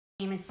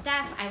My name is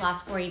Steph. I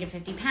lost 40 to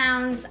 50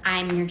 pounds.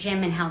 I'm your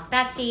gym and health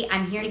bestie.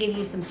 I'm here to give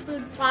you some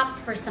food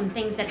swaps for some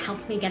things that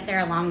helped me get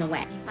there along the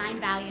way. If you find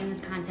value in this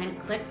content,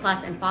 click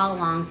plus and follow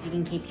along so you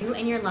can keep you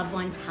and your loved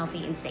ones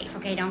healthy and safe.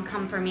 Okay, don't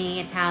come for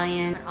me,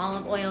 Italian.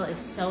 Olive oil is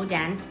so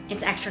dense.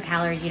 It's extra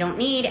calories you don't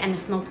need, and the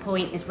smoke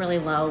point is really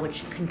low,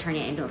 which can turn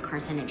it into a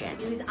carcinogen.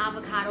 Use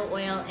avocado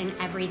oil in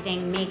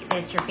everything. Make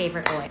this your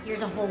favorite oil.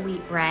 Here's a whole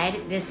wheat bread.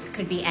 This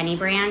could be any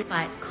brand,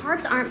 but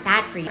carbs aren't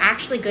bad for you.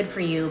 Actually good for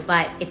you,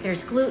 but if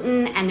there's gluten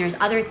and there's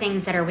other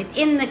things that are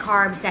within the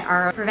carbs that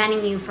are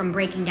preventing you from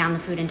breaking down the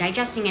food and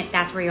digesting it,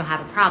 that's where you'll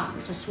have a problem.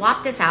 So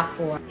swap this out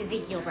for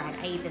Ezekiel bread.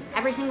 I eat this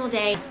every single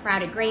day.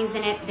 Sprouted grains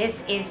in it.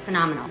 This is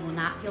phenomenal. You will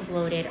not feel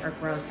bloated or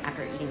gross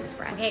after eating this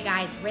bread. Okay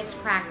guys, Ritz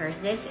crackers.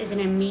 This is an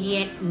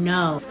immediate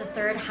no. It's the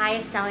third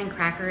highest selling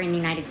cracker in the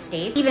United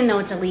States, even though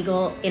it's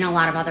illegal in a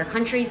lot of other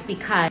countries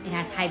because it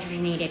has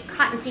hydrogenated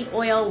cottonseed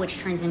oil, which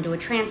turns into a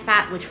trans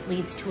fat, which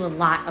leads to a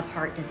lot of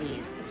heart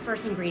disease. Its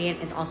first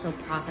ingredient is also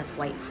processed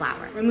white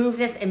flour. Remove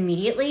this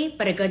immediately,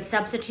 but a good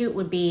substitute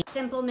would be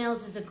Simple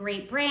Mills is a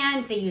great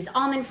brand. They use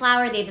almond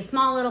flour. They have the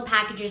small little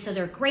packages, so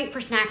they're great for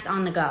snacks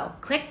on the go.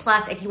 Click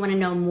plus if you want to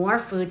know more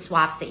food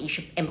swaps that you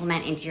should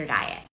implement into your diet.